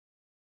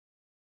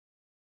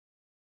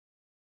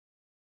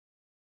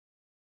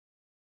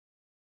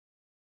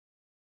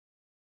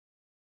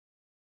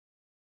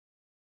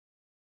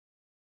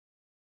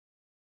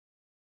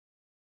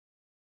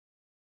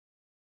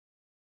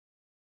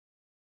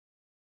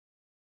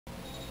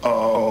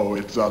Oh,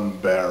 it's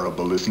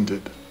unbearable, isn't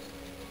it?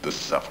 The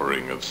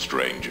suffering of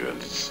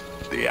strangers,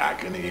 the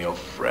agony of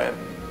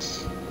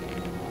friends.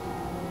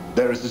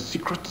 There is a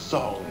secret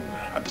zone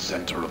at the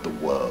center of the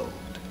world,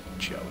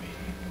 Joey.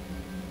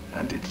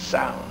 And its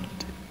sound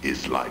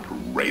is like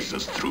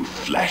razors through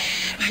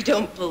flesh. I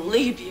don't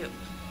believe you.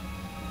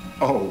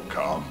 Oh,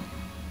 come.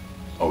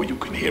 Oh, you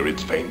can hear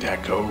its faint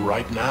echo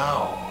right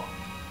now.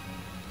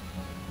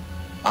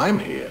 I'm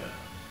here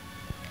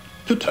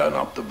to turn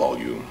up the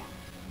volume.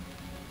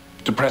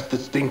 To press the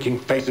stinking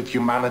face of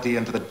humanity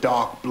into the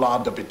dark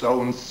blood of its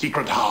own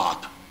secret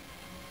heart.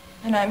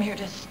 And I'm here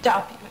to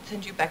stop you and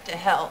send you back to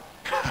hell.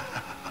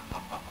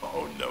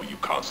 Oh, no, you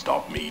can't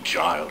stop me,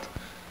 child.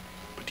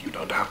 But you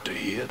don't have to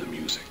hear the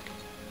music.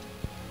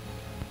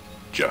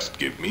 Just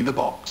give me the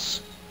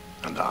box,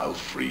 and I'll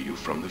free you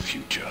from the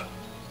future.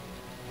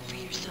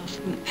 Free yourself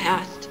from the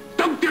past.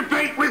 Don't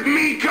debate with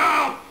me,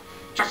 girl!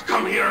 Just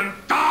come here and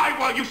die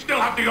while you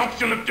still have the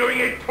option of doing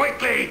it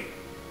quickly!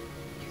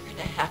 You're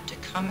gonna have to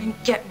come and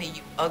get me,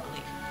 you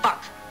ugly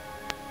fuck.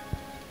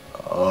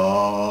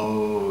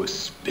 Oh,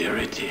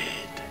 spirited.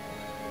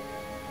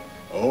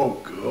 Oh,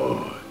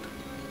 good.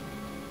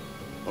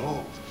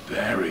 Oh,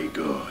 very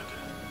good.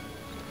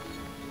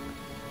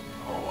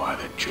 Oh, I'll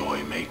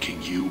enjoy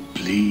making you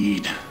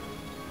bleed.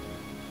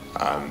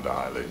 And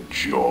I'll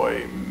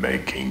enjoy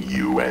making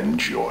you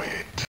enjoy it.